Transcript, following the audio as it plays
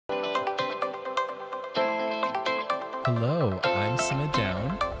Hello, I'm Sima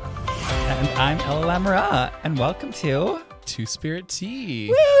Down. And I'm Ella Lamoureux, and welcome to Two Spirit Tea.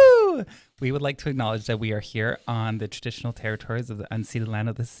 Woo! We would like to acknowledge that we are here on the traditional territories of the unceded land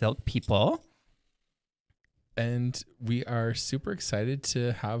of the Silk people. And we are super excited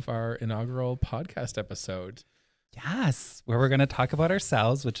to have our inaugural podcast episode. Yes, where we're going to talk about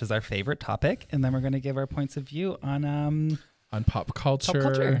ourselves, which is our favorite topic, and then we're going to give our points of view on Pop culture. Pop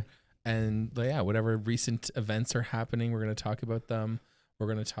culture. And yeah, whatever recent events are happening, we're going to talk about them. We're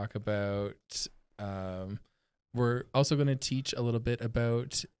going to talk about, we're also going to teach a little bit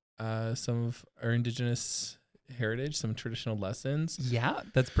about some of our Indigenous heritage, some traditional lessons. Yeah,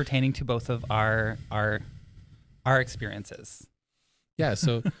 that's pertaining to both of our experiences. Yeah,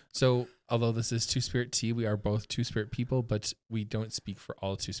 so although this is Two Spirit Tea, we are both Two Spirit people, but we don't speak for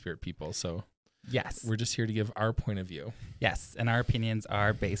all Two Spirit people. So yes, we're just here to give our point of view. Yes, and our opinions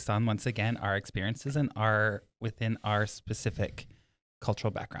are based on, once again, our experiences and are within our specific cultural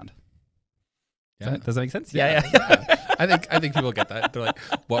background. Yeah. Does that make sense? Yeah. I think people get that. They're like,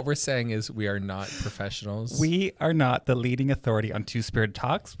 what we're saying is we are not professionals. We are not the leading authority on Two-Spirit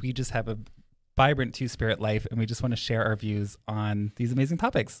talks. We just have a vibrant Two-Spirit life, and we just want to share our views on these amazing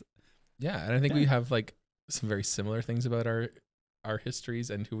topics. Yeah, and I think we have like some very similar things about our histories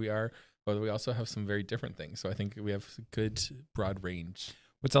and who we are, but we also have some very different things. So I think we have a good broad range.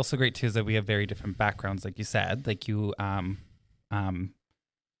 What's also great too is that we have very different backgrounds, like you said. Like you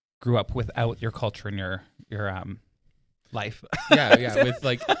grew up without your culture in your life. Yeah,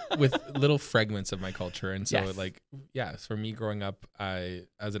 with little fragments of my culture. And so yes. For me growing up,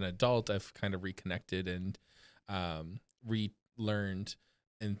 as an adult, I've kind of reconnected and relearned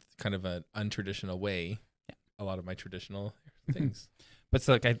in kind of an untraditional way a lot of my traditional things. But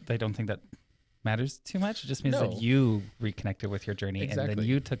so I don't think that matters too much. It just means that you reconnected with your journey and then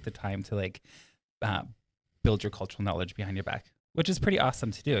you took the time to build your cultural knowledge behind your back, which is pretty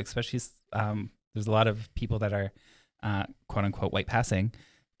awesome to do, especially there's a lot of people that are quote unquote white passing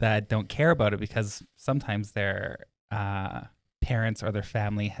that don't care about it because sometimes their parents or their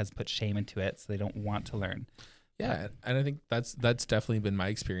family has put shame into it, so they don't want to learn. Yeah, and I think that's definitely been my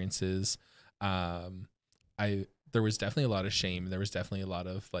experiences. There was definitely a lot of shame. There was definitely a lot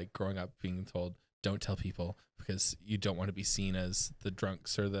of growing up being told, don't tell people because you don't want to be seen as the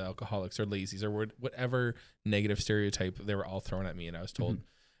drunks or the alcoholics or lazies or whatever negative stereotype they were all thrown at me. And I was told,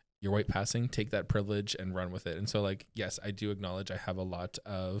 you're white passing, take that privilege and run with it. And so yes, I do acknowledge I have a lot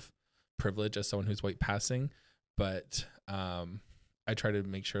of privilege as someone who's white passing, but I try to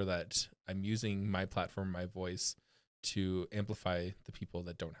make sure that I'm using my platform, my voice to amplify the people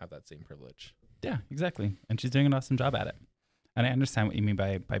that don't have that same privilege. Yeah, exactly. And she's doing an awesome job at it. And I understand what you mean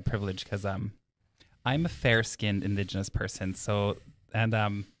by privilege because I'm a fair-skinned Indigenous person. So,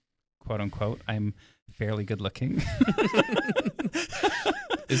 and quote unquote, I'm fairly good looking.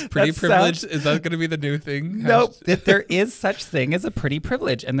 Is pretty privilege, is that going to be the new thing? Nope. There is such thing as a pretty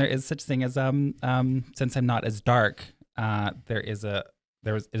privilege. And there is such thing as, since I'm not as dark, it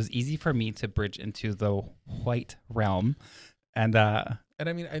was easy for me to bridge into the white realm. And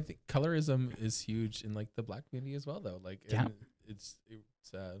I mean, I think colorism is huge in the Black community as well, though. It's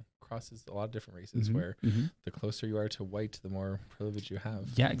crosses a lot of different races where the closer you are to white, the more privilege you have.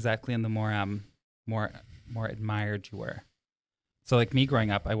 Yeah, exactly. And the more admired you were. So me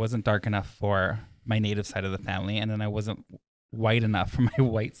growing up, I wasn't dark enough for my native side of the family. And then I wasn't white enough for my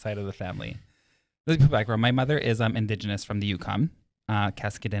white side of the family. Let me put background. My mother is Indigenous from the Yukon,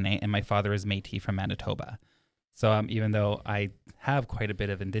 Kaska Dena, and my father is Métis from Manitoba. So even though I have quite a bit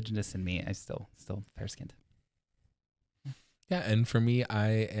of Indigenous in me, I still fair-skinned. Yeah, and for me, I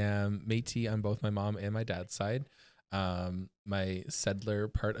am Métis on both my mom and my dad's side. My settler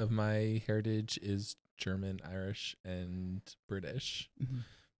part of my heritage is German, Irish, and British.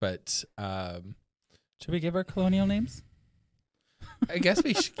 But should we give our colonial names? I guess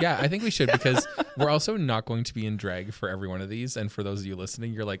we should. Yeah, I think we should because we're also not going to be in drag for every one of these. And for those of you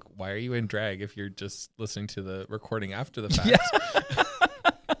listening, you're like, why are you in drag if you're just listening to the recording after the fact? Yeah.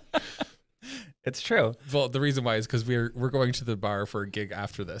 It's true. Well, the reason why is because we're going to the bar for a gig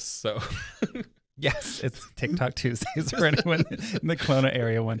after this. So yes, it's TikTok Tuesdays for anyone in the Kelowna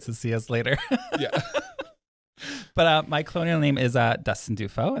area wants to see us later. Yeah. But my colonial name is Dustin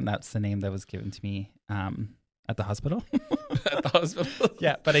Dufault, and that's the name that was given to me at the hospital. At the hospital.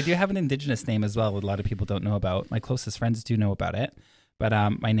 Yeah, but I do have an Indigenous name as well. A lot of people don't know about. My closest friends do know about it. But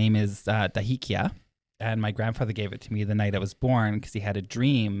my name is Dahikia, and my grandfather gave it to me the night I was born because he had a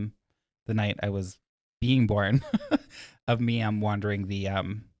dream the night I was being born of me wandering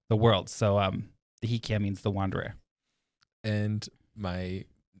the world. So Dahikia means the wanderer. And my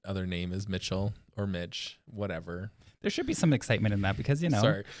other name is Mitchell, or Mitch, whatever. There should be some excitement in that because, you know.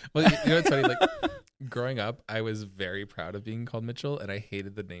 Sorry. Well, you know what's funny? Like, growing up, I was very proud of being called Mitchell, and I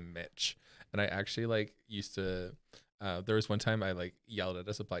hated the name Mitch. And I actually, like, used to... there was one time I, like, yelled at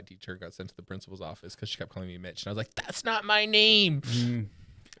a supply teacher, got sent to the principal's office because she kept calling me Mitch. And I was like, that's not my name!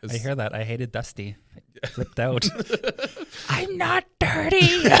 I hear that. I hated Dusty. I flipped out. I'm not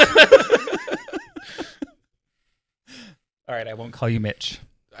dirty! All right, I won't call you Mitch.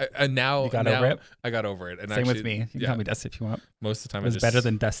 Now, you got over it? I got over it. And Same actually, with me. You can call me Dusty if you want. Most of the time, it was better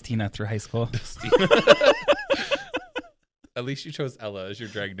than Dustina through high school. Dustina. At least you chose Ella as your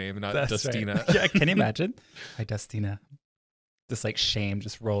drag name, not Dustina. Right. Yeah, can you imagine? Hi, Dustina. This like shame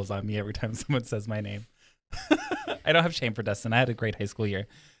just rolls on me every time someone says my name. I don't have shame for Dustin. I had a great high school year.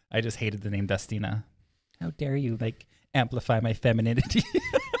 I just hated the name Dustina. How dare you like amplify my femininity?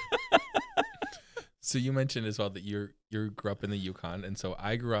 So you mentioned as well that you grew up in the Yukon, and so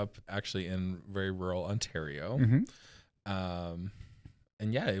I grew up actually in very rural Ontario. And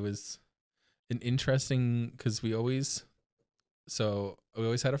yeah, it was an interesting because we always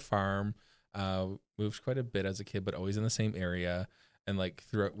had a farm, moved quite a bit as a kid, but always in the same area. And like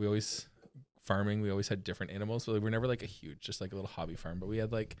throughout, we always had different animals. So we were never like a huge, just like a little hobby farm, but we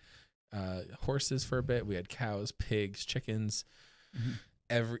had like horses for a bit. We had cows, pigs, chickens,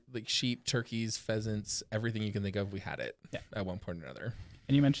 like sheep, turkeys, pheasants, everything you can think of. We had it at one point or another.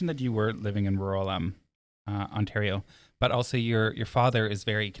 And you mentioned that you were living in rural Ontario, but also your father is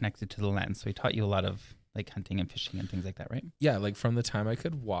very connected to the land. So he taught you a lot of like hunting and fishing and things like that, right? Yeah, like from the time I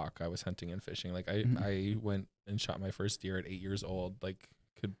could walk, I was hunting and fishing. Like I went and shot my first deer at 8 years old. Like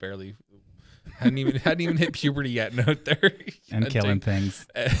could barely hadn't even hit puberty yet, and out there and killing things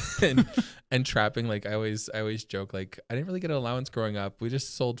and trapping. Like I always joke, like I didn't really get an allowance growing up. We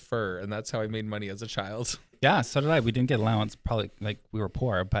just sold fur, and that's how I made money as a child. Yeah, so did I. We didn't get allowance, probably like we were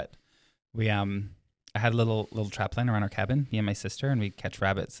poor, but we I had a little trap line around our cabin, me and my sister, and we'd catch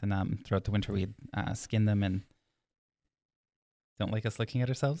rabbits. And throughout the winter, we'd skin them. And don't like us looking at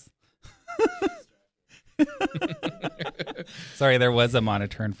ourselves. Sorry, there was a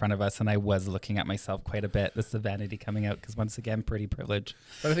monitor in front of us, and I was looking at myself quite a bit. This is the vanity coming out because, once again, pretty privileged.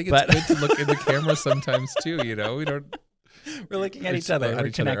 But I think it's good to look in the camera sometimes too. You know, we don't. We're looking at each other.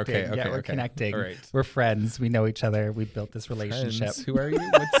 We're connecting. Okay, we're connecting. All right. We're friends. We know each other. We built this relationship. Friends. Who are you?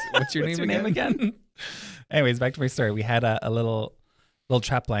 What's your name again? Anyways, back to my story. We had a little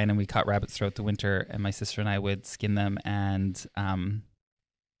trap line, and we caught rabbits throughout the winter. And my sister and I would skin them and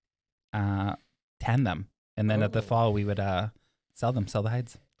tan them, and then at the fall we would sell the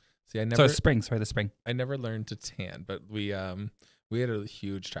hides. See, the spring. I never learned to tan, but we had a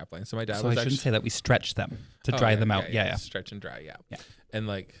huge trap line. So my dad I shouldn't say that. We stretched them to dry them out. Yeah. Stretch and dry. Yeah. And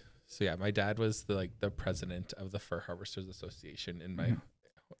like, so yeah, my dad was the president of the Fur Harvesters Association in my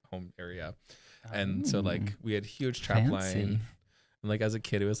home area. And so like we had huge trap line. And like as a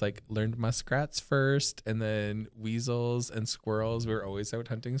kid, it was like learned muskrats first, and then weasels and squirrels. We were always out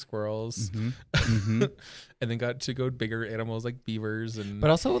hunting squirrels, and then got to go bigger animals like beavers But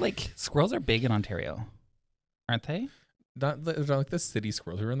also like squirrels are big in Ontario, aren't they? Not like the city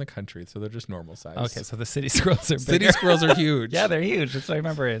squirrels. We were in the country, so they're just normal size. Okay, so the city squirrels are bigger. City squirrels are huge. Yeah, they're huge. That's what I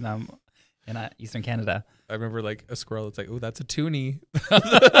remember in Eastern Canada. I remember like a squirrel. It's like, oh, that's a toonie.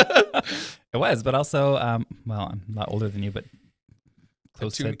 It was, but also, well, I'm a lot older than you, but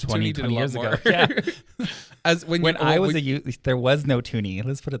close to 20 years ago. Yeah. When I was a youth, there was no toonie.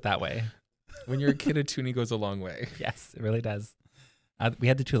 Let's put it that way. When you're a kid, a toonie goes a long way. Yes, it really does. We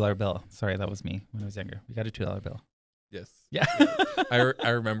had the $2 bill. Sorry, that was me when I was younger. We got a $2 bill. Yes. Yeah. I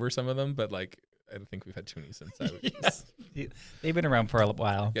remember some of them, but like I don't think we've had toonies since that. Yes. They've been around for a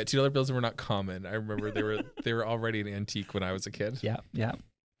while. Yeah, $2 bills were not common. I remember they were already an antique when I was a kid. Yeah.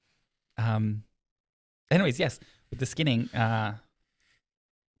 Anyways, yes, with the skinning, God,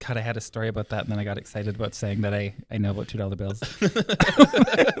 I had a story about that, and then I got excited about saying that I know about $2 bills.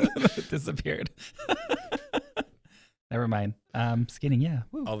 It disappeared. Never mind. Skinning, yeah.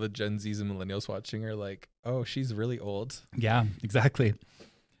 Woo. All the Gen Zs and millennials watching are like, oh, she's really old. Yeah, exactly.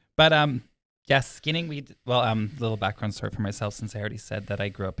 But yes, skinning, little background story for myself, since I already said that I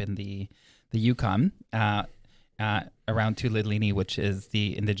grew up in the Yukon, around Tulalini, which is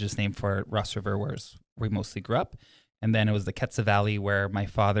the Indigenous name for Ross River, where we mostly grew up. And then it was the Quetzal Valley where my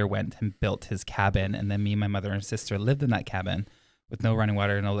father went and built his cabin. And then me and my mother and sister lived in that cabin with no running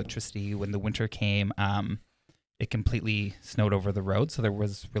water, no electricity. When the winter came, it completely snowed over the road. So there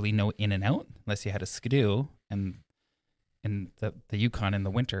was really no in and out unless you had a skidoo. And in the Yukon in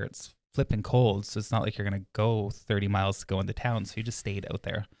the winter, it's flipping cold. So it's not like you're going to go 30 miles to go into town. So you just stayed out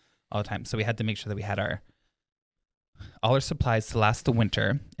there all the time. So we had to make sure that we had all our supplies to last the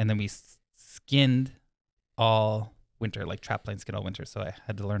winter. And then we skinned all winter, like trapline skin all winter. So I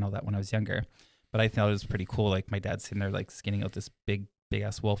had to learn all that when I was younger. But I thought it was pretty cool. Like my dad's sitting there like skinning out this big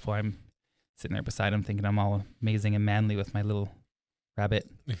ass wolf while I'm sitting there beside him thinking I'm all amazing and manly with my little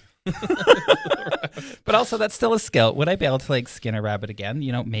rabbit. But also that's still a skill. Would I be able to like skin a rabbit again?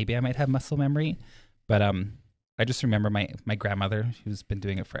 You know, maybe I might have muscle memory. But I just remember my grandmother, who's been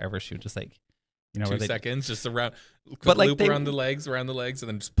doing it forever, she would just like, you know, 2 seconds, just around, but like loop around the legs, and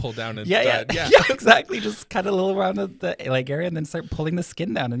then just pull down and yeah, exactly. Just cut a little around the leg area and then start pulling the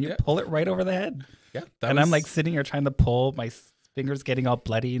skin down, and you pull it right over the head. Yeah, I'm like sitting here trying to pull, my fingers getting all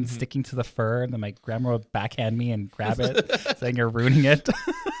bloody and sticking to the fur, and then my grandma would backhand me and grab it, saying you're ruining it.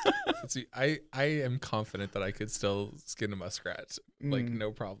 See, I am confident that I could still skin a muskrat, like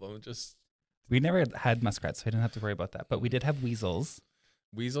no problem. Just we never had muskrats, so I didn't have to worry about that. But we did have weasels.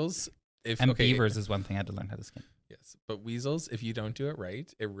 Beavers is one thing I had to learn how to skin. Yes, but weasels, if you don't do it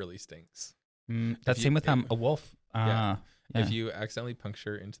right, it really stinks. That's same with a wolf. Yeah. If you accidentally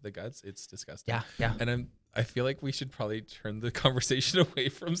puncture into the guts, it's disgusting. Yeah. And I feel like we should probably turn the conversation away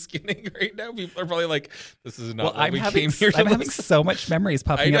from skinning right now. People are probably like, "This is not what we came here to." I'm having so much memories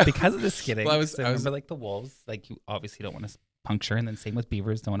popping up because of the skinning. Well, I remember like the wolves, like you obviously don't want to puncture, and then same with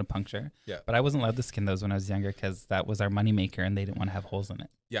beavers, don't want to puncture. Yeah. But I wasn't allowed to skin those when I was younger because that was our moneymaker, and they didn't want to have holes in it.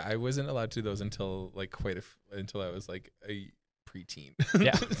 Yeah, I wasn't allowed to do those until like until I was like a preteen.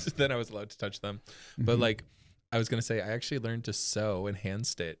 Yeah. Then I was allowed to touch them. But like I was gonna say, I actually learned to sew and hand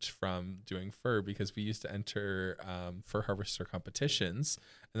stitch from doing fur because we used to enter fur harvester competitions,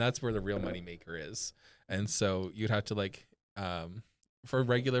 and that's where the real money maker is. And so you'd have to like for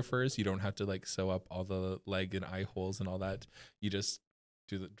regular furs, you don't have to like sew up all the leg and eye holes and all that. You just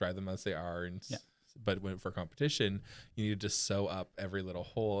dry them as they are. And but when for competition, you needed to sew up every little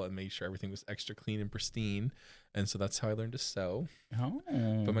hole and make sure everything was extra clean and pristine. And so that's how I learned to sew. Oh.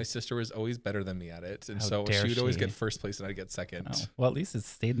 But my sister was always better than me at it. And so she would always get first place and I'd get second. Oh. Well, at least it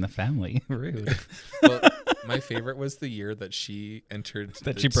stayed in the family. Rude. Well, my favorite was the year that she entered.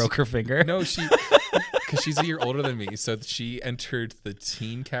 That she broke her finger? No, because she's a year older than me. So she entered the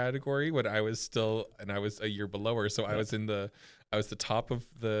teen category when I was a year below her. So I was the top of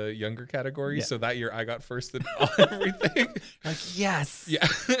the younger category. Yeah. So that year I got first in everything. Like, yes. Yeah.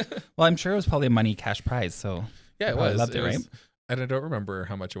 Well, I'm sure it was probably a money cash prize. So yeah, it was. Loved it, right? And I don't remember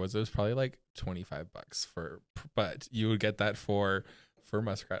how much it was. It was probably like $25 but you would get that for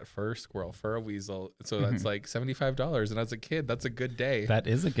muskrat, for squirrel, for a weasel. So that's like $75. And as a kid, that's a good day. That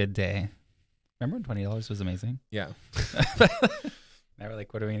is a good day. Remember when $20 was amazing? Yeah. Now we're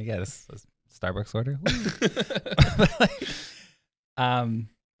like, what are we going to get? A Starbucks order?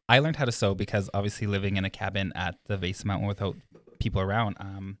 I learned how to sew because obviously living in a cabin at the base mountain without people around,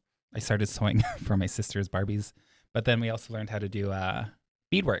 I started sewing for my sister's Barbies. But then we also learned how to do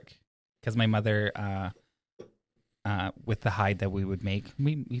beadwork because my mother, with the hide that we would make,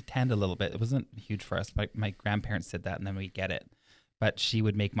 we tanned a little bit. It wasn't huge for us, but my grandparents did that and then we get it. But she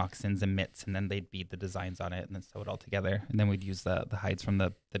would make moccasins and mitts, and then they'd bead the designs on it and then sew it all together. And then we'd use the hides from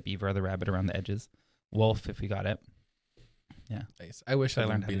the beaver or the rabbit around the edges. Wolf, if we got it. Yeah. Nice. I wish I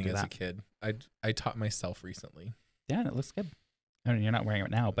learned beading as a kid. I taught myself recently. Yeah, and it looks good. I mean, you're not wearing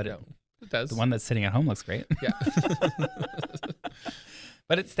it now, but it does. The one that's sitting at home looks great. Yeah.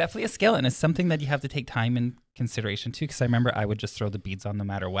 But it's definitely a skill, and it's something that you have to take time and consideration to, because I remember I would just throw the beads on no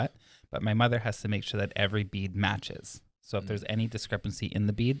matter what, but my mother has to make sure that every bead matches. So if there's any discrepancy in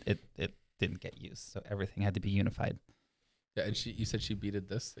the bead, it didn't get used. So everything had to be unified. Yeah, and you said she beaded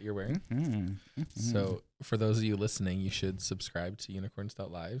this that you're wearing. Mm-hmm. So for those of you listening, you should subscribe to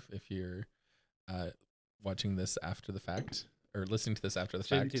unicorns.live if you're watching this after the fact or listening to this after the fact.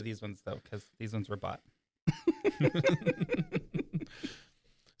 Shouldn't do these ones though, because these ones were bought.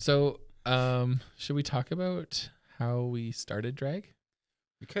 So should we talk about how we started drag?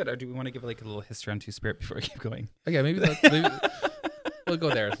 We could, or do we want to give like a little history on Two-Spirit before we keep going? Okay, maybe we'll go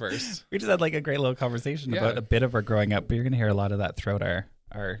there first. We just had like a great little conversation about a bit of our growing up, but you're going to hear a lot of that throughout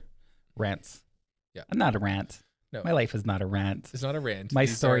our rants. Yeah. I'm not a rant. No. My life is not a rant. It's not a rant. My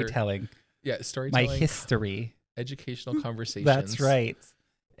storytelling. Storytelling. My history. Educational conversations. That's right.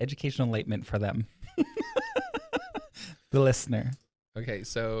 Educational enlightenment for them. The listener. Okay,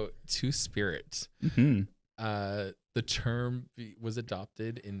 so Two-Spirit. Mm-hmm. The term was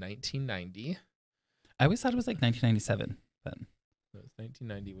adopted in 1990. I always thought it was like 1997 then. No,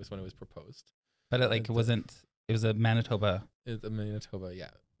 1990 was when it was proposed. But it wasn't, it was a Manitoba. It's a Manitoba,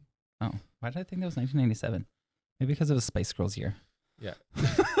 yeah. Oh, why did I think that was 1997? Maybe because it was Spice Girls year. Yeah.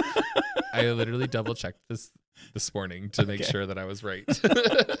 I literally double checked this morning to make sure that I was right.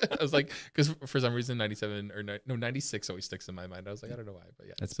 I was like, because for some reason 96 always sticks in my mind. I was like, I don't know why, but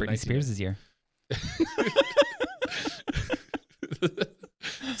yeah. That's Britney Spears' year.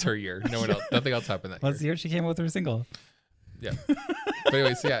 It's her year. No one else. Nothing else happened that year. What's the year she came out with her single? Yeah. But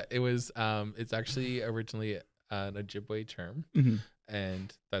anyways, yeah, it was. It's actually originally an Ojibwe term,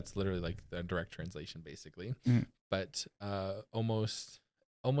 and that's literally like the direct translation, basically. But almost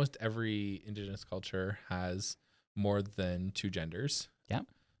every Indigenous culture has more than 2 genders. Yeah.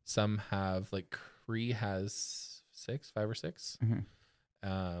 Some have, like, Cree has 5 or 6.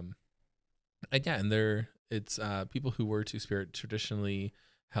 And yeah, and it's people who were Two-Spirit traditionally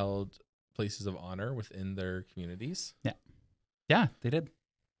held places of honor within their communities. Yeah. Yeah, they did.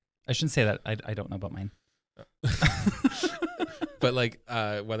 I shouldn't say that. I don't know about mine. But like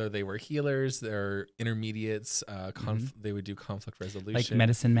whether they were healers, they're intermediates, they would do conflict resolution. Like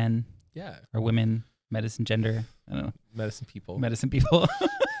medicine men. Yeah. Or women, medicine gender. I don't know. Medicine people.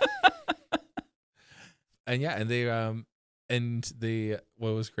 And yeah, and they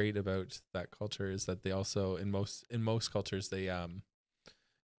what was great about that culture is that they also in most cultures they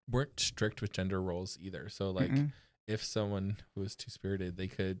weren't strict with gender roles either. So like if someone who was Two-Spirited, they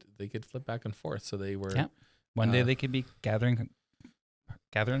could flip back and forth. So they were one day they could be gatherers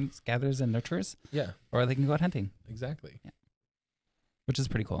and nurturers. Yeah. Or they can go out hunting. Exactly. Yeah. Which is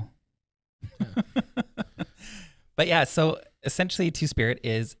pretty cool. Yeah. But yeah, so essentially Two-Spirit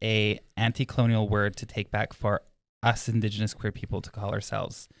is a anti-colonial word to take back for us Indigenous queer people to call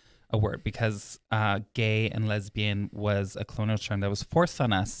ourselves a word, because gay and lesbian was a colonial term that was forced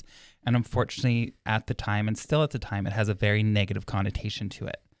on us. And unfortunately at the time, and still at the time, it has a very negative connotation to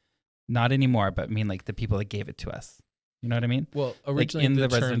it. Not anymore, but I mean like the people that gave it to us. You know what I mean? Well, originally like in the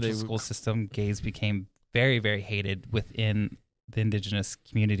residential school system, gays became very, very hated within the Indigenous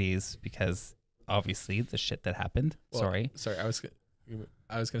communities because obviously the shit that happened. Well, sorry. I was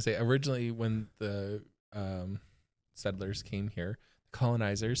gonna say originally when the settlers came here,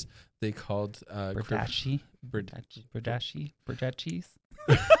 colonizers, they called Bradashi. Bradash,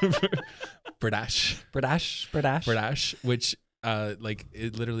 which like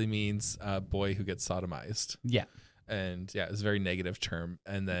it literally means boy who gets sodomized. Yeah. And yeah, it's a very negative term.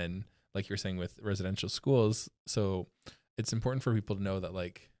 And then like you're saying with residential schools, so it's important for people to know that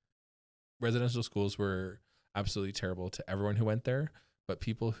like residential schools were absolutely terrible to everyone who went there, but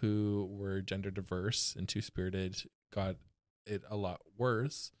people who were gender diverse and Two-Spirited got it a lot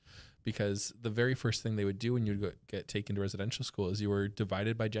worse, because the very first thing they would do when you get taken to residential school is you were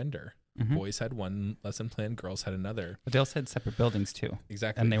divided by gender. Boys had one lesson plan, girls had another. But they also had separate buildings too.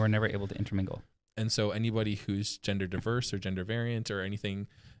 Exactly. And they were never able to intermingle. And so anybody who's gender diverse or gender variant or anything,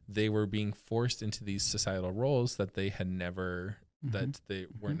 they were being forced into these societal roles that they had never, that they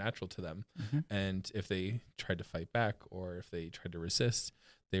weren't natural to them. And if they tried to fight back or if they tried to resist,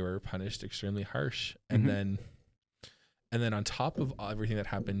 they were punished extremely harsh. And then on top of everything that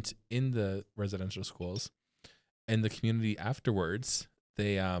happened in the residential schools and the community afterwards,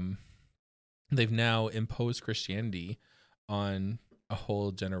 they've now imposed Christianity on a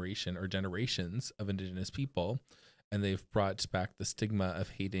whole generation or generations of Indigenous people, and they've brought back the stigma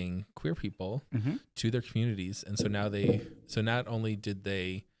of hating queer people to their communities. And so now not only did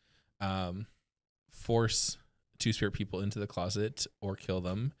they force Two-Spirit people into the closet or kill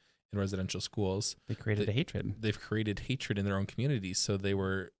them in residential schools, they created a hatred. They've created hatred in their own communities. So they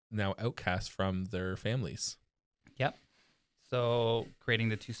were now outcast from their families. Yep. So creating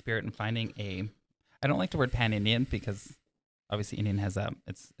the Two-Spirit and finding I don't like the word pan-Indian because obviously Indian has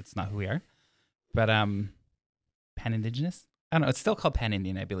it's not who we are, but pan-Indigenous. I don't know. It's still called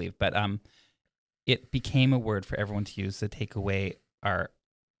pan-Indian, I believe, but it became a word for everyone to use to take away our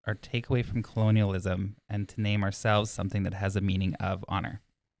takeaway from colonialism and to name ourselves something that has a meaning of honor.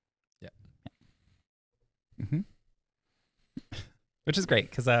 Yeah. Which is great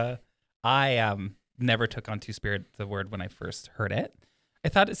because I never took on Two-Spirit, the word, when I first heard it. I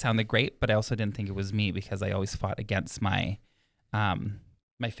thought it sounded great, but I also didn't think it was me because I always fought against my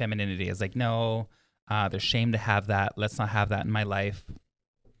my femininity. I was like, no, there's shame to have that. Let's not have that in my life.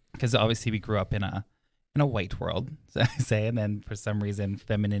 Because obviously we grew up in a white world, so I say, and then for some reason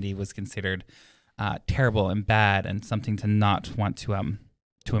femininity was considered terrible and bad and something to not want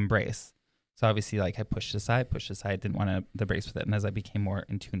to embrace. So obviously, like, I pushed aside, didn't want to embrace with it. And as I became more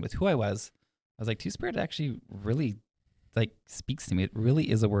in tune with who I was like, Two-Spirit actually really like speaks to me. It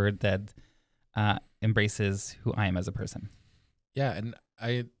really is a word that embraces who I am as a person. Yeah, and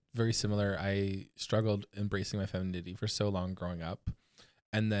very similar. I struggled embracing my femininity for so long growing up.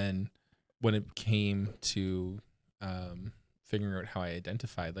 And then when it came to figuring out how I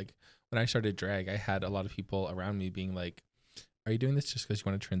identified, like when I started drag, I had a lot of people around me being like, are you doing this just because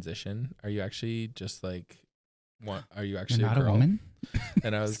you want to transition? Are you actually just like, are you actually You're not a woman?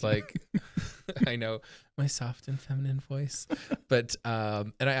 And I was like, I know, my soft and feminine voice. But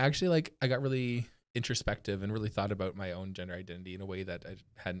and I actually I got really introspective and really thought about my own gender identity in a way that I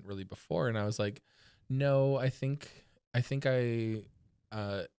hadn't really before. And I was like, no, I think I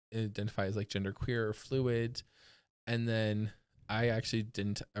identify as like genderqueer or fluid. And then I actually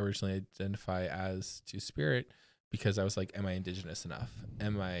didn't originally identify as Two-Spirit because I was like, am I Indigenous enough?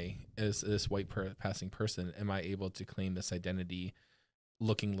 Am I, as this white passing person, am I able to claim this identity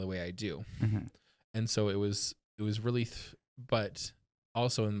looking the way I do? Mm-hmm. And so it was really, but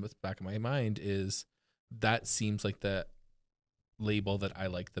also in the back of my mind is that seems like the label that I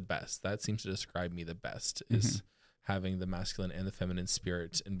like the best. That seems to describe me the best, is having the masculine and the feminine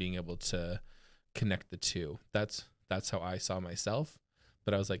spirit and being able to connect the two. That's how I saw myself.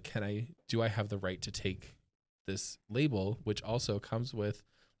 But I was like, do I have the right to take this label, which also comes with,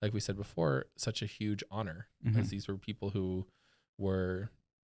 like we said before, such a huge honor, because these were people who were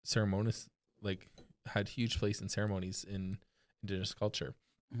ceremonious, like had huge place in ceremonies in Indigenous culture.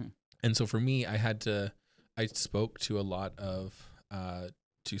 And so for me, I spoke to a lot of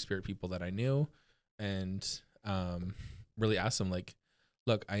Two-Spirit people that I knew, and really asked them, like,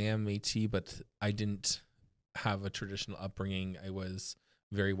 look, I am Métis, but I didn't have a traditional upbringing. I was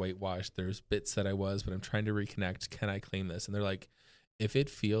very whitewashed. There's bits that I was, but I'm trying to reconnect. Can I claim this? And they're like, if it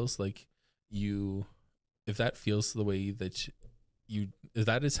feels like if that feels the way that if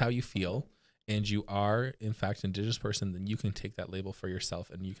that is how you feel, and you are in fact an Indigenous person, then you can take that label for yourself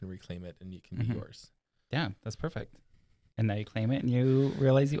and you can reclaim it and it can be yours. Yeah, that's perfect. And now you claim it and you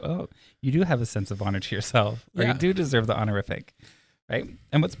realize you do have a sense of honor to yourself, or you do deserve the honorific, right?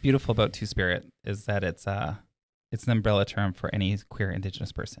 And what's beautiful about Two-Spirit is that it's an umbrella term for any queer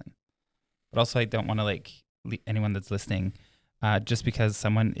Indigenous person. But also, I don't want to anyone that's listening, just because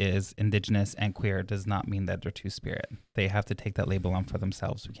someone is Indigenous and queer does not mean that they're Two-Spirit. They have to take that label on for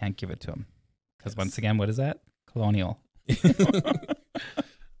themselves. We can't give it to them. Because once again, what is that? Colonial.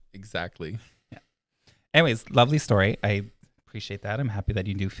 Exactly. Yeah. Anyways, lovely story. I appreciate that. I'm happy that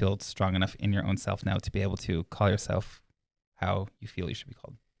you do feel strong enough in your own self now to be able to call yourself how you feel you should be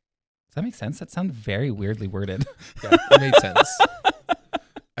called. Does that make sense? That sounds very weirdly worded. Yeah, it made sense.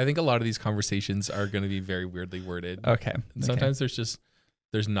 I think a lot of these conversations are going to be very weirdly worded. Okay. And sometimes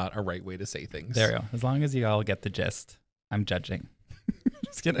there's not a right way to say things. There you go. As long as you all get the gist. I'm judging.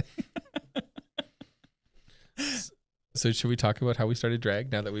 Just kidding. So should we talk about how we started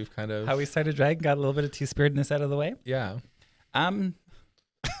drag now that we've kind of... How we started drag, got a little bit of Two-Spiritness out of the way? Yeah.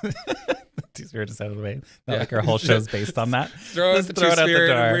 Two-Spiritness out of the way. Not like our whole show's based on that. Let's throw it out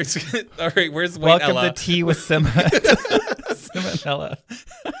the door. All right, where's white Welcome Ella? to Tea with Simma. Simma and Ella.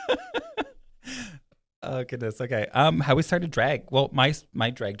 Oh, goodness. Okay. How we started drag. Well, my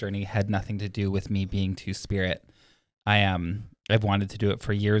drag journey had nothing to do with me being Two-Spirit. I've wanted to do it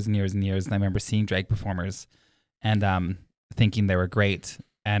for years and years and years. And I remember seeing drag performers and thinking they were great.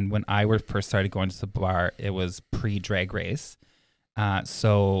 And when I first started going to the bar, it was pre-Drag Race.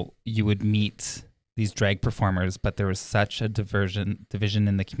 So you would meet these drag performers, but there was such a division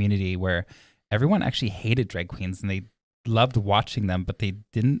in the community where everyone actually hated drag queens and they loved watching them, but they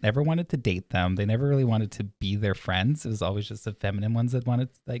didn't ever wanted to date them. They never really wanted to be their friends. It was always just the feminine ones that wanted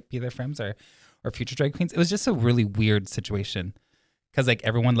to be their friends or future drag queens. It was just a really weird situation because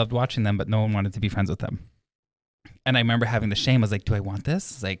everyone loved watching them, but no one wanted to be friends with them. And I remember having the shame. I was like, do I want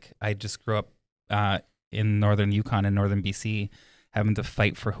this? I just grew up in northern Yukon and northern BC, having to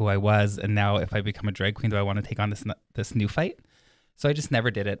fight for who I was. And now if I become a drag queen, do I want to take on this new fight? So I just never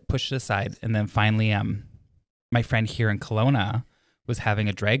did it, pushed it aside. And then finally, my friend here in Kelowna was having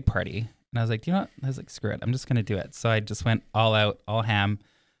a drag party. And I was like, you know what? I was like, screw it. I'm just going to do it. So I just went all out, all ham.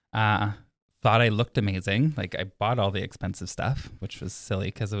 Thought I looked amazing. I bought all the expensive stuff, which was silly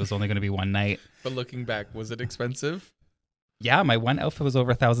because it was only going to be one night. But looking back, was it expensive? Yeah, my one outfit was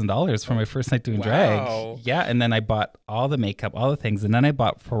over $1,000 for my first night doing drag. Yeah, and then I bought all the makeup, all the things, and then I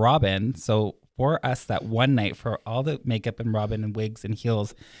bought for Robin. So for us that one night, for all the makeup and Robin and wigs and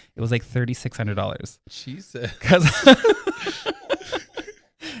heels, it was like $3,600. Jesus.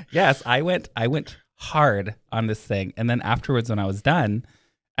 Yes, I went hard on this thing, and then afterwards when I was done.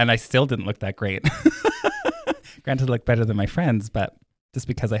 And I still didn't look that great. Granted, I looked better than my friends, but just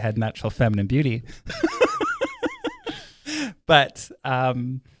because I had natural feminine beauty. But I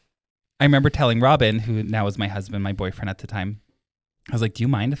remember telling Robin, who now is my husband, my boyfriend at the time, I was like, do you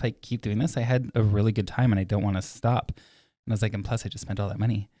mind if I keep doing this? I had a really good time and I don't want to stop. And I was like, and plus I just spent all that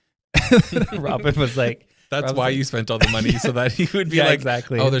money. Robin was like... That's why you spent all the money, so that he would be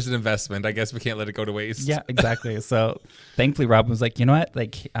exactly. Oh, there's an investment. I guess we can't let it go to waste. Yeah, exactly. So thankfully, Robin was like, you know what?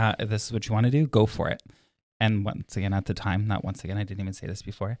 If this is what you want to do, go for it. And once again, at the time, not once again, I didn't even say this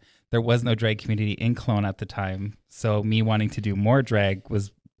before, there was no drag community in Kelowna at the time. So me wanting to do more drag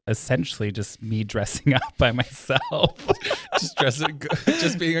was essentially just me dressing up by myself.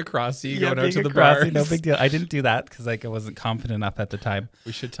 just being a crossy, going out to the bars. No big deal. I didn't do that because like I wasn't confident enough at the time.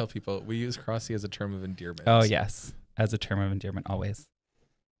 We should tell people we use crossy as a term of endearment. Oh yes, as a term of endearment, always.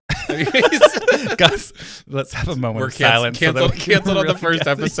 Gus, let's have a moment of silence. Canceled on the first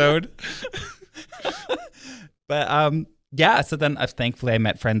episode. But yeah, so then thankfully I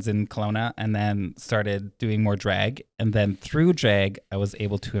met friends in Kelowna and then started doing more drag. And then through drag, I was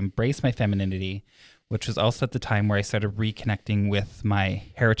able to embrace my femininity, which was also at the time where I started reconnecting with my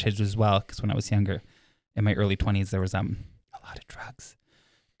heritage as well. Because when I was younger, in my early 20s, there was a lot of drugs.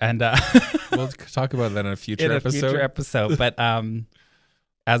 And we'll talk about that in a future episode. But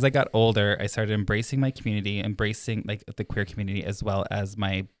as I got older, I started embracing my community, embracing like the queer community, as well as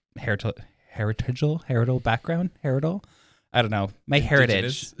my heritable background. I don't know, my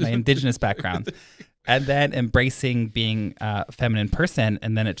heritage, my Indigenous background. And then embracing being a feminine person.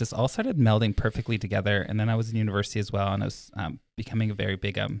 And then it just all started melding perfectly together. And then I was in university as well. And I was becoming a very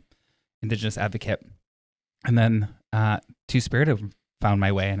big Indigenous advocate. And then Two-Spirited found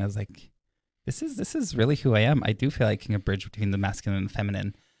my way. And I was like, this is really who I am. I do feel like I can bridge between the masculine and the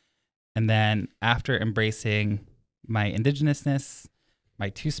feminine. And then after embracing my Indigenousness, my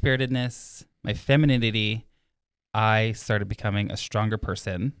Two-Spiritedness, my femininity, I started becoming a stronger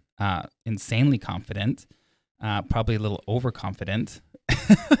person, insanely confident, probably a little overconfident.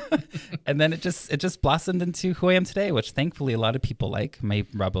 And then it just blossomed into who I am today, which thankfully a lot of people like. May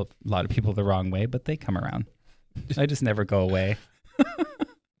rub a lot of people the wrong way, but they come around. I just never go away.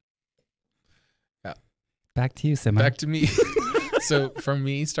 Yeah. Back to you, Sima. Back to me. So from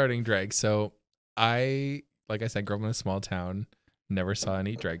me starting drag, so I, like I said, grew up in a small town, never saw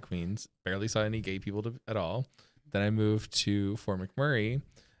any drag queens, barely saw any gay people at all. Then I moved to Fort McMurray,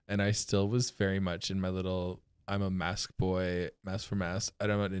 and I still was very much in my little, I'm a mask boy, mask for mask. I'm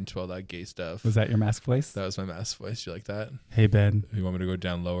not into all that gay stuff. Was that your mask voice? That was my mask voice. Do you like that? Hey, Ben. You want me to go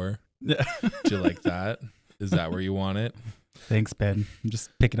down lower? Yeah. Do you like that? Is that where you want it? Thanks, Ben. I'm just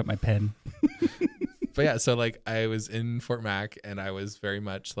picking up my pen. But yeah, so like I was in Fort Mac, and I was very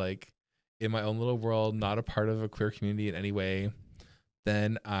much like in my own little world, not a part of a queer community in any way.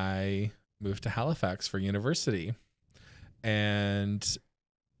 Then I moved to Halifax for university, and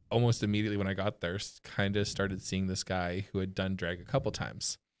almost immediately when I got there, kind of started seeing this guy who had done drag a couple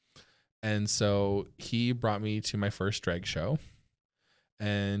times. And so he brought me to my first drag show,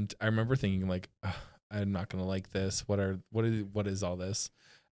 and I remember thinking like, I'm not going to like this. What is all this?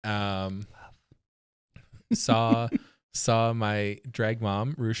 Saw my drag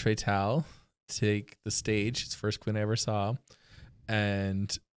mom, Rouge Fatale, take the stage. It's the first queen I ever saw.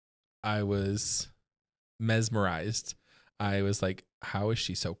 And I was mesmerized. I was like, how is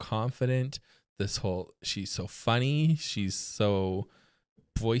she so confident? She's so funny. She's so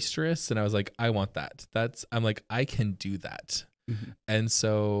boisterous. And I was like, I want that. I'm like, I can do that. Mm-hmm. And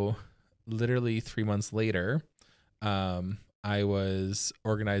so literally 3 months later, I was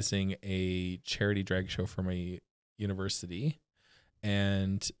organizing a charity drag show for my university,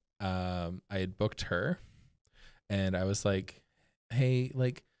 and I had booked her, and I was like, hey,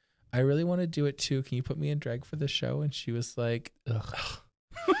 like, I really want to do it too. Can you put me in drag for the show? And she was like, ugh,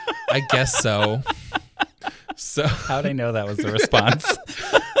 I guess so. So how'd I know that was the response?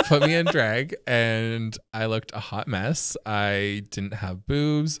 Put me in drag, and I looked a hot mess. I didn't have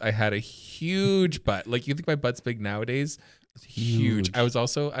boobs. I had a huge butt. Like, you think my butt's big nowadays? Huge. I'd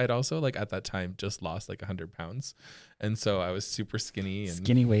also like at that time just lost like 100 pounds. And so I was super skinny and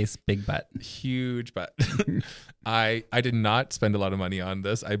skinny waist, big butt, huge butt. I did not spend a lot of money on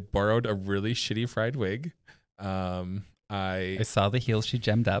this. I borrowed a really shitty fried wig. I saw the heels she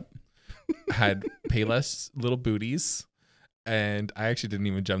gemmed up. Had Payless little booties, and I actually didn't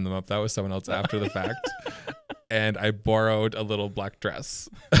even gem them up. That was someone else after the fact. And I borrowed a little black dress.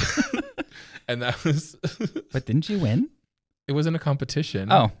 And that was But didn't you win? It wasn't a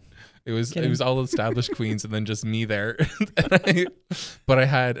competition. Oh. It was all established queens and then just me there. But I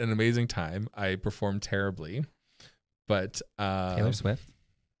had an amazing time. I performed terribly. But Taylor Swift?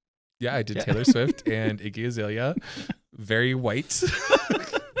 Yeah, I did Taylor Swift and Iggy Azalea. Very white.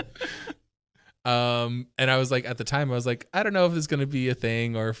 And I was like, at the time, I was like, I don't know if it's going to be a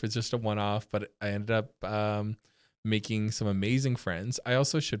thing or if it's just a one-off, but I ended up making some amazing friends. I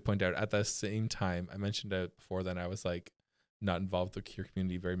also should point out at the same time, I mentioned it before, then I was like not involved with the queer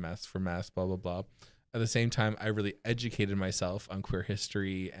community, very mask for mask, blah, blah, blah. At the same time, I really educated myself on queer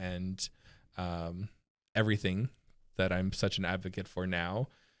history and everything that I'm such an advocate for now.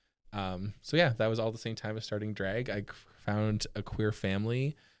 So yeah, that was all the same time as starting drag. I found a queer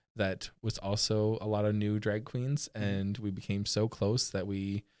family that was also a lot of new drag queens, and we became so close that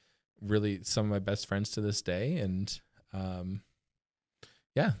we really, some of my best friends to this day. And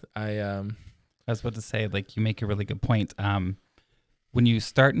yeah, I was about to say, like, you make a really good point. When you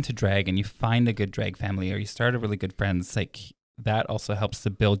start into drag and you find a good drag family, or you start a really good friends, like, that also helps to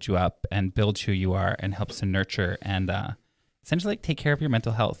build you up and build who you are, and helps to nurture and essentially like take care of your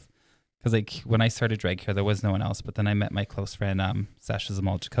mental health. Because like when I started drag here, there was no one else, but then I met my close friend Sasha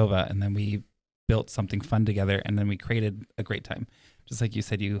Zamalchikova, and then we built something fun together, and then we created a great time. Just like you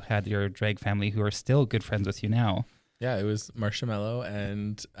said, you had your drag family who are still good friends with you now. Yeah, it was Marsha Mello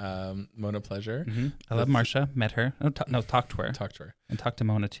and Mona Pleasure. Mm-hmm. I love Marsha. Met her. Talked to her. Talked to her. And talked to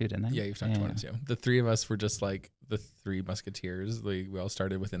Mona too, didn't I? Yeah, you've talked to Mona too. The three of us were just like the three musketeers. We all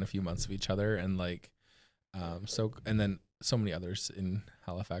started within a few months of each other, and like, and then so many others in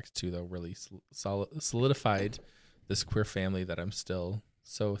Halifax too, though, really solidified this queer family that I'm still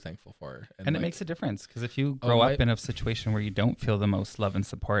so thankful for. And like, it makes a difference, because if you grow up in a situation where you don't feel the most love and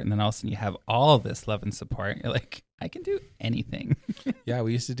support, and then all of a sudden you have all this love and support, you're like, I can do anything. Yeah,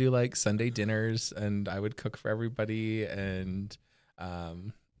 we used to do like Sunday dinners, and I would cook for everybody, and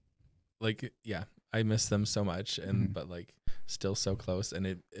like, yeah, I miss them so much, and but like still so close, and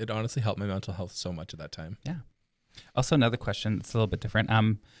it honestly helped my mental health so much at that time. Yeah. Also, another question that's a little bit different.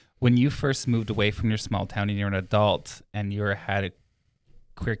 When you first moved away from your small town and you're an adult and you had a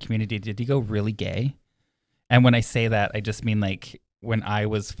queer community, did you go really gay? And when I say that, I just mean like when I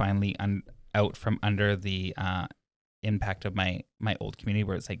was finally out from under the impact of my old community,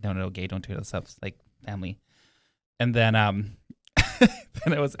 where it's like, no, gay, don't do that stuff. It's like family. And then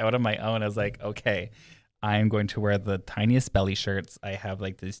then I was out on my own. I was like, okay, I'm going to wear the tiniest belly shirts. I have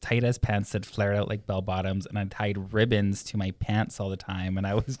like these tight ass pants that flared out like bell bottoms, and I tied ribbons to my pants all the time. And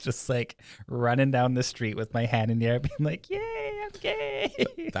I was just like running down the street with my hand in the air, being like, yay, I'm gay.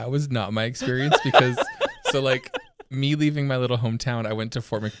 That was not my experience, because so like me leaving my little hometown, I went to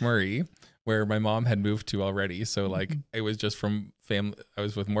Fort McMurray, where my mom had moved to already. So like it was just from family. I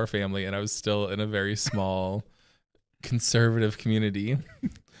was with more family, and I was still in a very small conservative community.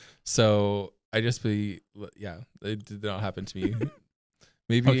 So it did not happen to me.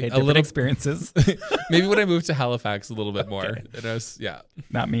 Maybe a little experiences. Maybe when I moved to Halifax a little bit more. Okay. And I was,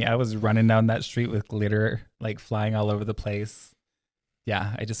 not me. I was running down that street with glitter like flying all over the place.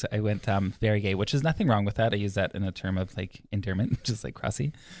 Yeah, I went very gay, which is nothing wrong with that. I use that in a term of like endearment, just like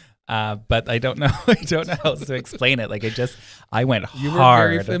Crossy. But I don't know. I don't know how to explain it. Like I went hard. You were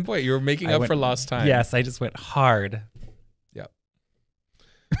very flamboyant. You were making up for lost time. Yes, I just went hard. Yeah.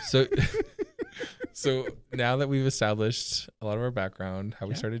 So now that we've established a lot of our background, how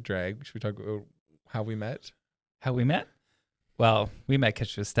we started drag, should we talk about how we met? How we met? Well, we met because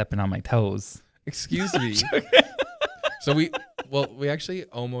she was stepping on my toes. Excuse me. So we actually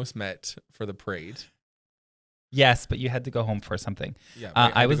almost met for the parade. Yes, but you had to go home for something. Yeah,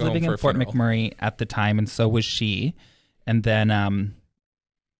 I was living in Fort McMurray at the time, and so was she. And then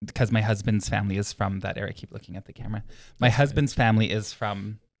because my husband's family is from that area. I keep looking at the camera. My husband's family is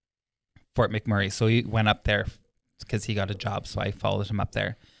from Fort McMurray, so he went up there because he got a job, so I followed him up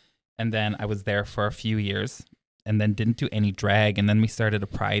there. And then I was there for a few years, and then didn't do any drag, and then we started a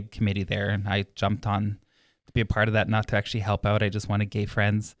pride committee there, and I jumped on to be a part of that, not to actually help out. I just wanted gay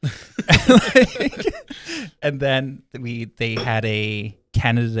friends. And then they had a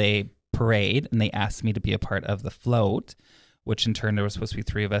Canada Day parade, and they asked me to be a part of the float, which in turn there was supposed to be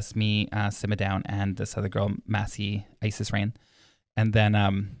three of us, me, Simma Down, and this other girl, Massey Isis Rain. And then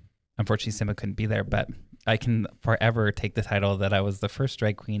unfortunately Simma couldn't be there, but I can forever take the title that I was the first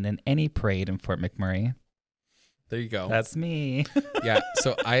drag queen in any parade in Fort McMurray. There you go. That's me. Yeah.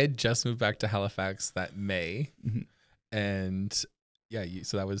 So I had just moved back to Halifax that May. And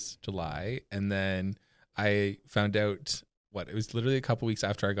so that was July. And then I found out it was literally a couple weeks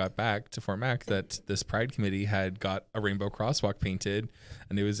after I got back to Fort Mac that this pride committee had got a rainbow crosswalk painted,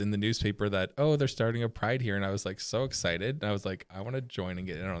 and it was in the newspaper that, they're starting a pride here. And I was like so excited. And I was like, I want to join and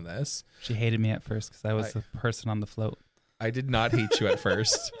get in on this. She hated me at first because I was the person on the float. I did not hate you at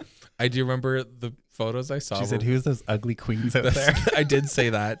first. I do remember the photos I saw. She said, who's those ugly queens out there? I did say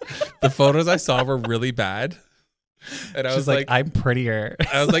that. The photos I saw were really bad. And I was like, I'm prettier.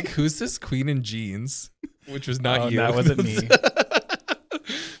 I was like, who's this queen in jeans? Which was not you. That wasn't me.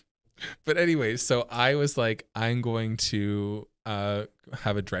 But anyway, so I was like, I'm going to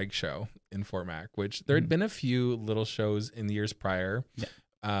have a drag show in Fort Mac, which there had been a few little shows in the years prior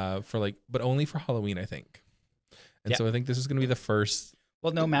but only for Halloween, I think. And so I think this was going to be the first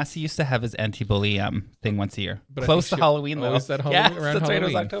Well, no, Massey used to have his anti-bully thing once a year. But close to Halloween, though. Always that Halloween, yes, that's Halloween. Right, it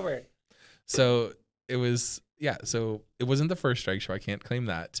was October. So it was, so it wasn't the first drag show. I can't claim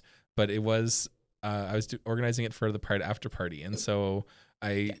that. But it was, I was organizing it for the Pride after party. And so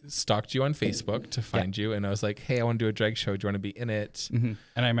I stalked you on Facebook to find you. And I was like, hey, I want to do a drag show. Do you want to be in it? Mm-hmm.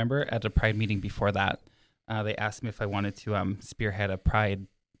 And I remember at a Pride meeting before that, they asked me if I wanted to spearhead a Pride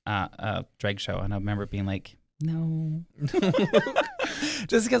drag show. And I remember being like, no.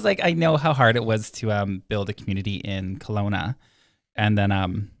 Just because like I know how hard it was to build a community in Kelowna. And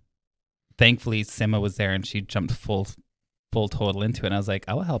then thankfully Sima was there and she jumped full total into it. And I was like,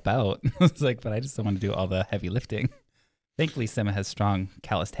 I'll help out. I was like, but I just don't want to do all the heavy lifting. Thankfully Sima has strong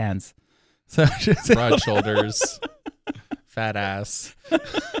calloused hands. So broad shoulders, fat ass.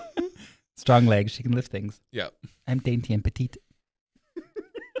 Strong legs, she can lift things. Yeah. I'm dainty and petite.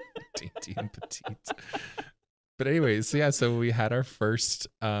 Dainty and petite. But anyways, so we had our first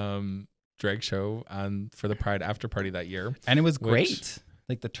drag show for the Pride after party that year. And it was great.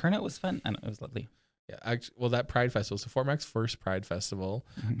 Like the turnout was fun and it was lovely. Yeah, actually, that Pride Festival, so Fort Mac's first Pride Festival,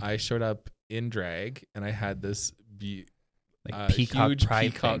 I showed up in drag and I had this peacock huge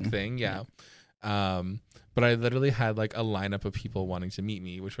pride peacock thing. Yeah. But I literally had like a lineup of people wanting to meet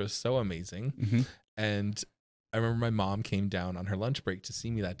me, which was so amazing. Mm-hmm. And I remember my mom came down on her lunch break to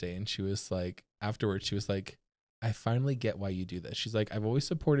see me that day. And she was like, afterwards, she was like, I finally get why you do this. She's like, I've always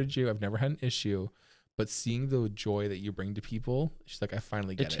supported you. I've never had an issue. But seeing the joy that you bring to people, she's like, I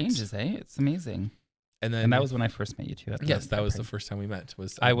finally get it. It changes, eh? It's amazing. And that was when I first met you too. Yes, that was the first time we met.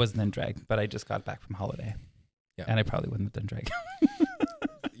 I wasn't in drag, but I just got back from holiday. Yeah. And I probably wouldn't have done drag.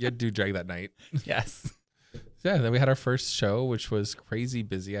 You had to do drag that night. Yes. Yeah, then we had our first show, which was crazy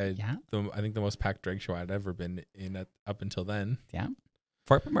busy. I think the most packed drag show I'd ever been in up until then. Yeah.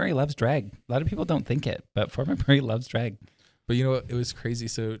 Fort McMurray loves drag. A lot of people don't think it, but Fort McMurray loves drag. But you know what? It was crazy.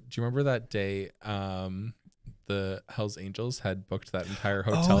 So do you remember that day the Hells Angels had booked that entire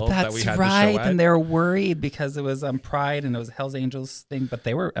hotel that we had the show at? And they were worried because it was Pride and it was a Hells Angels thing, but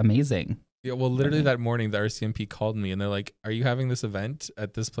they were amazing. Yeah, well, literally that morning, the RCMP called me and they're like, "Are you having this event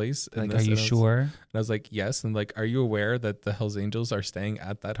at this place?" Like, are you sure? And I was like, "Yes." And like, "Are you aware that the Hells Angels are staying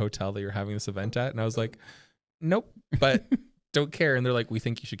at that hotel that you're having this event at?" And I was like, "Nope, but don't care." And they're like, "We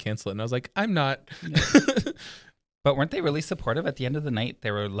think you should cancel it." And I was like, "I'm not." But weren't they really supportive at the end of the night? They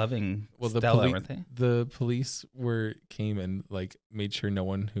were loving Stella, weren't they? The police came and like made sure no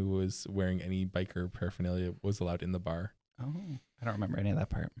one who was wearing any biker paraphernalia was allowed in the bar. Oh, I don't remember any of that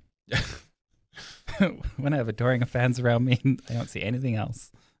part. When I have adoring fans around me, I don't see anything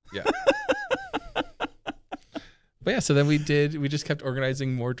else. Yeah. But yeah, so then we just kept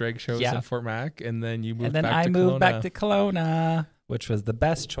organizing more drag shows in Fort Mac, and then you moved back to Kelowna. And then I moved back to Kelowna, which was the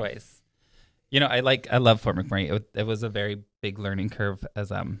best choice. You know, I love Fort McMurray. It was a very big learning curve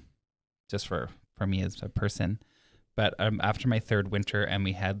as just for me as a person. But after my third winter, and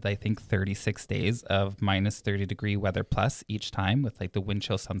we had, I think, 36 days of minus 30 degree weather plus each time, with like the wind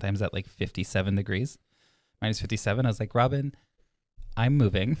chill sometimes at like 57 degrees, minus 57. I was like, Robin, I'm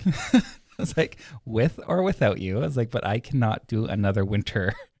moving. I was like, with or without you. I was like, but I cannot do another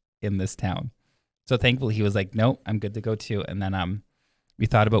winter in this town. So thankfully he was like, no, I'm good to go too. And then we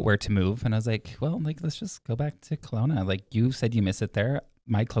thought about where to move, and I was like, well, like, let's just go back to Kelowna. Like, you said you miss it there.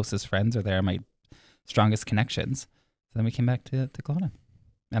 My closest friends are there, my strongest connections. So then we came back to Kelowna,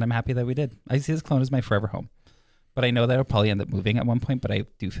 and I'm happy that we did. I see this Kelowna as my forever home, but I know that I'll probably end up moving at one point, but I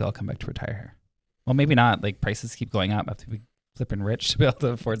do feel I'll come back to retire here. Well, maybe not. Like, prices keep going up. I have to be flipping rich to be able to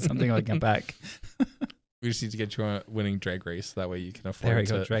afford something like come back. We just need to get you on a winning drag race. That way you can afford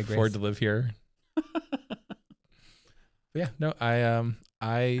to live here. But yeah, no,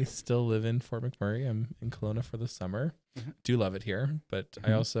 I still live in Fort McMurray. I'm in Kelowna for the summer. Mm-hmm. Do love it here, but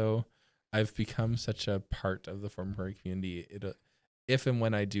I've become such a part of the Fort McMurray community. If and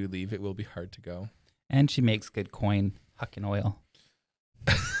when I do leave, it will be hard to go. And she makes good coin, hucking oil.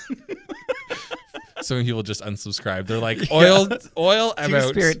 So many people just unsubscribe. They're like, oil, I'm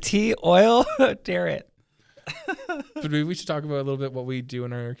out. Two-spirit tea, oil, dare it. But maybe we should talk about a little bit what we do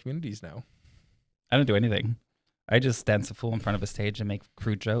in our communities now. I don't do anything. I just dance a fool in front of a stage and make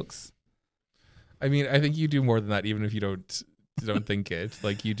crude jokes. I mean, I think you do more than that, even if you don't think it.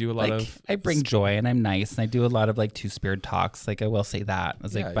 Like, you do a lot of... I bring joy, and I'm nice, and I do a lot of like two-spirit talks. Like, I will say that. I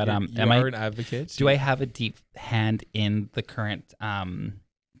was like, but you are an advocate. Do I have a deep hand in the current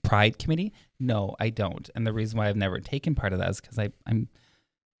Pride committee? No, I don't. And the reason why I've never taken part of that is because I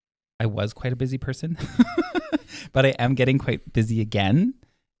was quite a busy person, but I am getting quite busy again.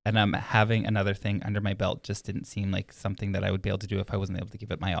 And having another thing under my belt just didn't seem like something that I would be able to do if I wasn't able to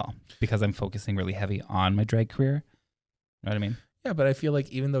give it my all, because I'm focusing really heavy on my drag career. You know what I mean? Yeah, but I feel like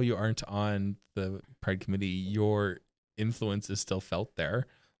even though you aren't on the Pride Committee, your influence is still felt there.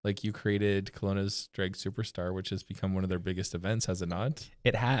 Like you created Kelowna's Drag Superstar, which has become one of their biggest events, has it not?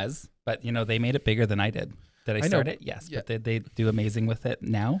 It has, but they made it bigger than I did. Did I start it? Yes, yeah. But they do amazing with it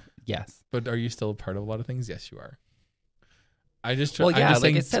now. Yes. But are you still a part of a lot of things? Yes, you are. I just like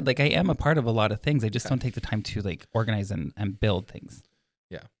I said, like I am a part of a lot of things. I just don't take the time to like organize and build things.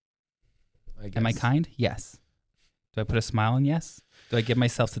 Yeah. Am I kind? Yes. Do I put a smile on yes? Do I give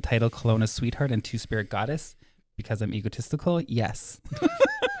myself the title Kelowna's Sweetheart and Two-Spirit Goddess because I'm egotistical? Yes.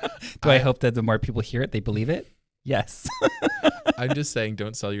 Do I hope that the more people hear it, they believe it? Yes. I'm just saying,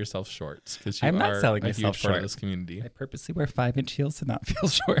 don't sell yourself short because I'm not selling myself short. Part of this community. I purposely wear 5-inch heels to not feel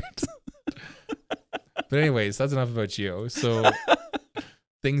short. But anyways, that's enough about you. So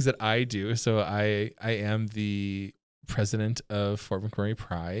things that I do. So I am the president of Fort McMurray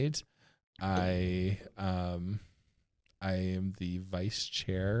Pride. I am the vice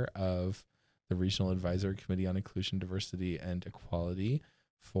chair of the Regional Advisory Committee on Inclusion, Diversity, and Equality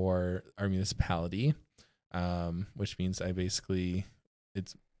for our municipality, which means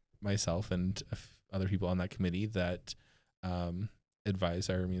it's myself and other people on that committee that advise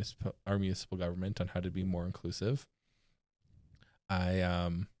our municipal government on how to be more inclusive.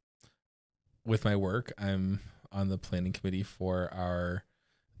 With my work, I'm on the planning committee for our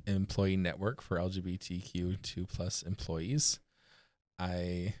employee network for LGBTQ2+ employees.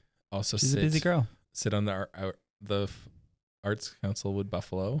 I also She's a busy girl. Sit on the Arts Council Wood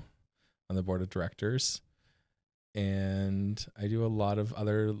Buffalo on the board of directors, and I do a lot of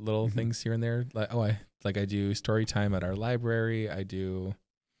other little things here and there. I do story time at our library. I do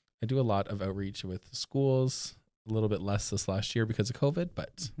a lot of outreach with schools. A little bit less this last year because of COVID,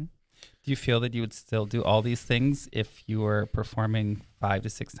 but. Do you feel that you would still do all these things if you were performing 5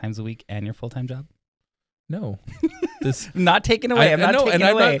 to 6 times a week and your full-time job? No. Not taken away. I'm not taking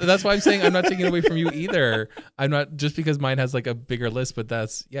away. That's why I'm saying I'm not taking away from you either. I'm not, just because mine has like a bigger list, but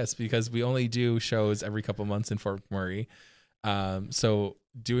that's, yes, because we only do shows every couple months in Fort McMurray. So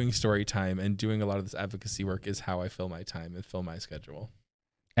doing story time and doing a lot of this advocacy work is how I fill my time and fill my schedule.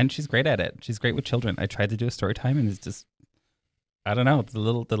 And she's great at it. She's great with children. I tried to do a story time and it's just, I don't know, the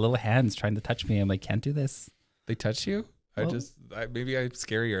little hands trying to touch me. I'm like, can't do this. They touch you? Well, maybe I'm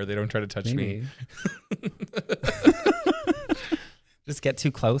scarier. They don't try to touch me. Just get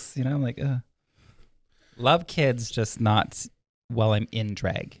too close, I'm like, ugh. Love kids, just not while I'm in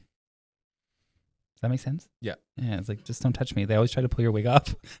drag. Does that make sense? Yeah. Yeah, it's like, just don't touch me. They always try to pull your wig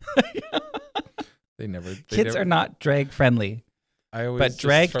off. Kids are not drag friendly. But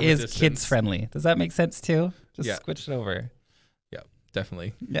drag is kids friendly. Does that make sense too? Just switch it over.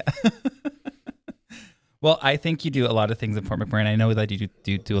 Definitely. Yeah. Well, I think you do a lot of things in Fort McMurray, and I know that you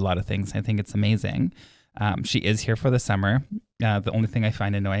do a lot of things. I think it's amazing. She is here for the summer. The only thing I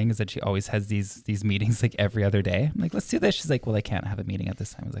find annoying is that she always has these meetings like every other day. I'm like, let's do this. She's like, well, I can't have a meeting at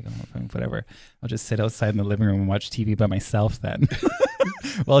this time. I was like, oh, whatever. I'll just sit outside in the living room and watch TV by myself then.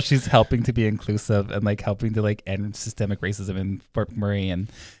 While she's helping to be inclusive and like helping to like end systemic racism in Fort McMurray and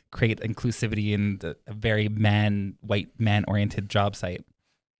create inclusivity in a very white man-oriented job site.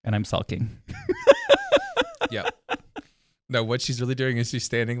 And I'm sulking. Yeah. No, what she's really doing is she's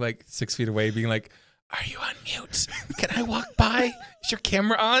standing like 6 feet away being like, are you on mute? Can I walk by? Is your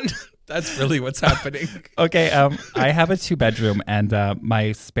camera on? That's really what's happening. Okay. I have a 2-bedroom and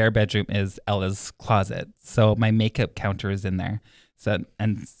my spare bedroom is Ella's closet. So my makeup counter is in there. So,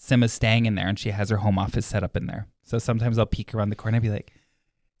 and Simma's staying in there and she has her home office set up in there. So sometimes I'll peek around the corner and be like,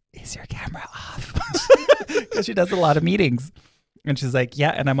 is your camera off? Because she does a lot of meetings. And she's like,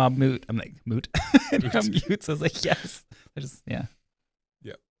 yeah, and I'm on mute. I'm like, mute? And I'm mute. So I was like, yes. Yeah.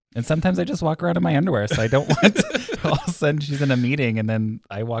 And sometimes I just walk around in my underwear. So I don't want to, all of a sudden she's in a meeting and then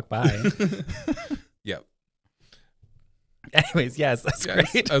I walk by. Yep. Anyways, yes, that's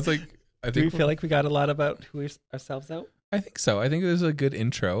great. I was like, do we feel like we got a lot about ourselves out? I think so. I think this is a good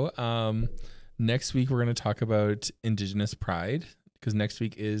intro. Next week, we're going to talk about Indigenous Pride because next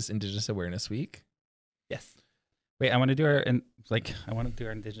week is Indigenous Awareness Week. Yes. Wait, I want to do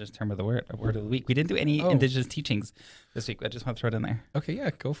our Indigenous term of the word of the week. We didn't do any Indigenous teachings this week. I just want to throw it in there. Okay, yeah,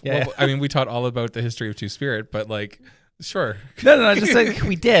 go for it. Well, I mean, we taught all about the history of Two-Spirit, but like, sure. No, just like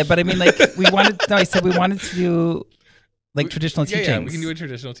we did. But I mean, like I said we wanted to do like traditional teachings. Yeah, we can do a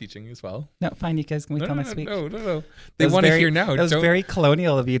traditional teaching as well. No, fine. You guys can wait till next week. No. They want to hear now. That was very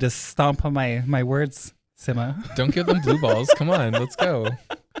colonial of you to stomp on my words, Simma. Don't give them blue balls. Come on, let's go.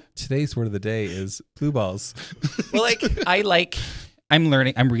 Today's word of the day is blue balls. Well, I'm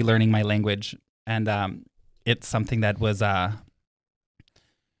relearning my language, and it's something that was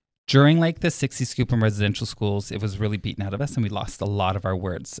during like the 60 scoop in residential schools, it was really beaten out of us and we lost a lot of our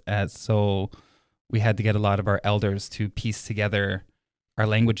words. So we had to get a lot of our elders to piece together our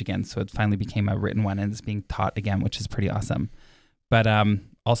language again. So it finally became a written one and it's being taught again, which is pretty awesome. But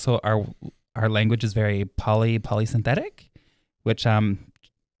also our language is very polysynthetic, which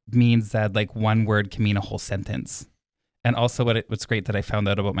means that like one word can mean a whole sentence. And also what's great that I found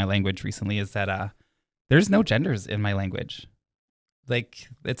out about my language recently is that there's no genders in my language. Like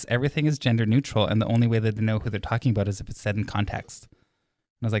everything is gender neutral, and the only way that they know who they're talking about is if it's said in context. And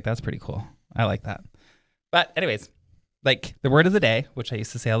I was like, that's pretty cool. I like that. But anyways, like the word of the day, which I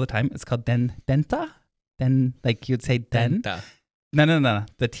used to say all the time, it's called denta. Like you'd say den. Denta. No.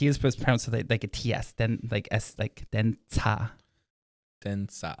 The T is pronounced like a TS. Then like S, like densa.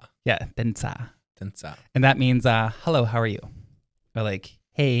 Densa. Yeah, densa. Densa. And that means hello, how are you? Or like,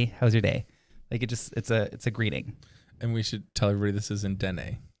 hey, how's your day? Like it's a greeting. And we should tell everybody this is in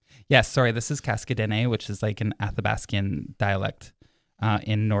Dene. Yes, sorry, this is Kaska Dena, which is like an Athabascan dialect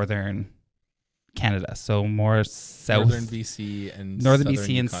in northern Canada. So more south. Northern BC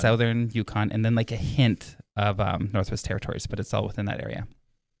and southern Yukon, and then like a hint of Northwest Territories, but it's all within that area.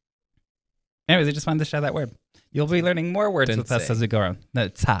 Anyways, I just wanted to share that word. You'll be learning more words with us as we go around.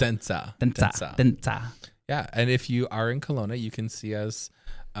 Densa. Yeah, and if you are in Kelowna, you can see us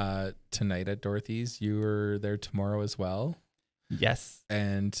tonight at Dorothy's. You were there tomorrow as well. Yes.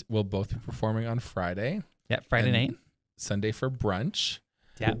 And we'll both be performing on Friday. Yeah, Friday night. Sunday for brunch.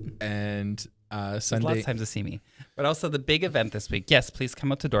 Yeah. And Sunday. Lots of times to see me. But also the big event this week. Yes, please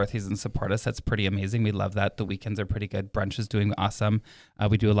come out to Dorothy's and support us. That's pretty amazing. We love that. The weekends are pretty good. Brunch is doing awesome.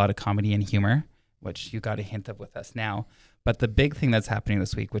 We do a lot of comedy and humor, which you got a hint of with us now. But the big thing that's happening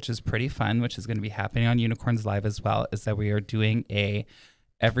this week, which is pretty fun, which is going to be happening on Unicorns Live as well, is that we are doing a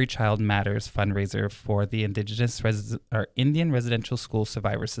Every Child Matters fundraiser for the Indian Residential School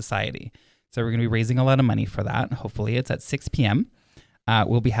Survivors Society. So we're going to be raising a lot of money for that. Hopefully it's at 6 p.m.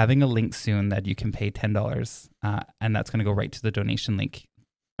 We'll be having a link soon that you can pay $10, and that's going to go right to the donation link.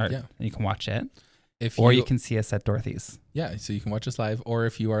 And you can watch it. You can see us at Dorothy's. Yeah, so you can watch us live. Or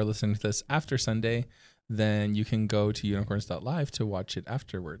if you are listening to this after Sunday, then you can go to unicorns.live to watch it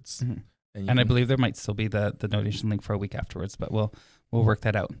afterwards. Mm-hmm. And I believe there might still be the donation link for a week afterwards, but we'll work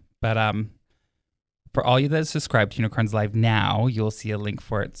that out. But for all you that subscribe to Unicorns Live now, you'll see a link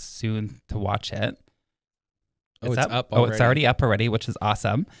for it soon to watch it. It's up already. Oh, it's already up already, which is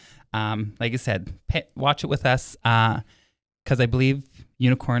awesome. Like I said, watch it with us because I believe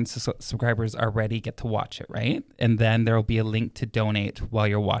Unicorn subscribers already get to watch it, right? And then there will be a link to donate while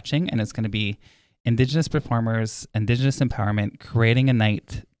you're watching, and it's going to be Indigenous performers, Indigenous empowerment, creating a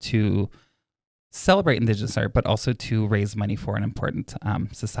night to celebrate Indigenous art, but also to raise money for an important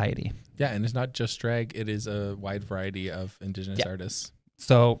society. Yeah, and it's not just drag. It is a wide variety of Indigenous artists.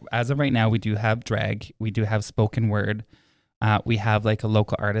 So as of right now, we do have drag. We do have spoken word. We have like a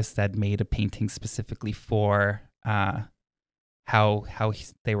local artist that made a painting specifically for how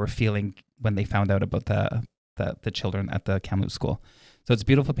they were feeling when they found out about the children at the Kamloops school. So it's a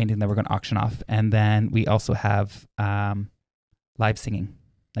beautiful painting that we're going to auction off. And then we also have live singing,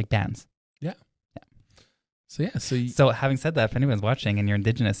 like bands. Yeah. So having said that, if anyone's watching and you're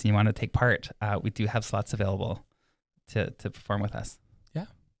Indigenous and you want to take part, we do have slots available to perform with us. Yeah.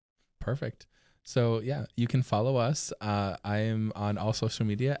 Perfect. So yeah, you can follow us. I am on all social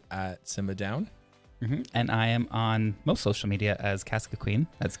media at Simma Down. Mm-hmm. And I am on most social media as Kaska Queen.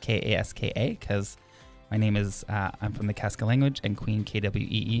 That's Kaska, because my name is, I'm from the Kaska language, and Queen,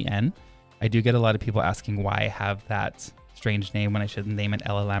 Kween. I do get a lot of people asking why I have that strange name when I should name it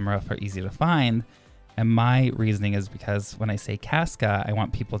Ella Lamoureux for easy to find. And my reasoning is because when I say Kaska, I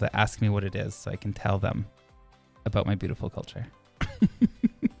want people to ask me what it is so I can tell them about my beautiful culture.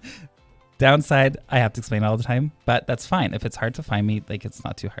 Downside, I have to explain all the time, but that's fine. If it's hard to find me, like, it's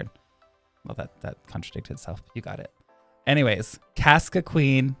not too hard. Well, that contradicted itself. You got it. Anyways, Kaska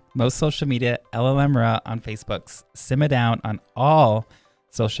Queen, most social media, Ella Lamoureux on Facebooks, Simma Down on all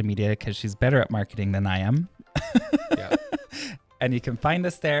social media because she's better at marketing than I am. Yeah. And you can find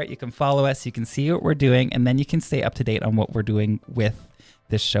us there. You can follow us. You can see what we're doing. And then you can stay up to date on what we're doing with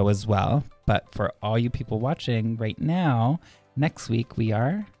this show as well. But for all you people watching right now, next week we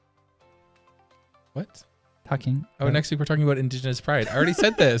are... What? Talking. Oh, next week we're talking about Indigenous Pride. I already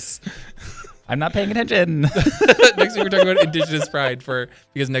said this. I'm not paying attention. Next week we're talking about Indigenous Pride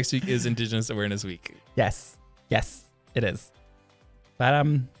because next week is Indigenous Awareness Week. Yes, it is. But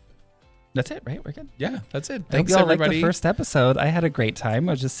that's it, right? We're good. Yeah, that's it. Thanks, everybody. Like the first episode. I had a great time.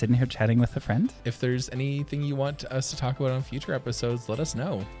 I was just sitting here chatting with a friend. If there's anything you want us to talk about on future episodes, let us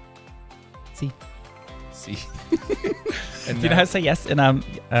know. See. see. And do you know how to say yes in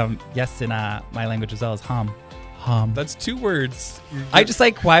my language as well as hum? That's 2 words. I just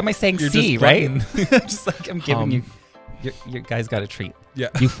like, why am I saying C, right? Just like I'm giving you, your guys got a treat. Yeah.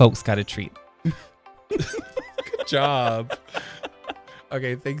 You folks got a treat. Good job.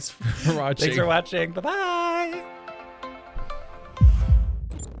 Okay, thanks for watching. Thanks for watching. Bye-bye.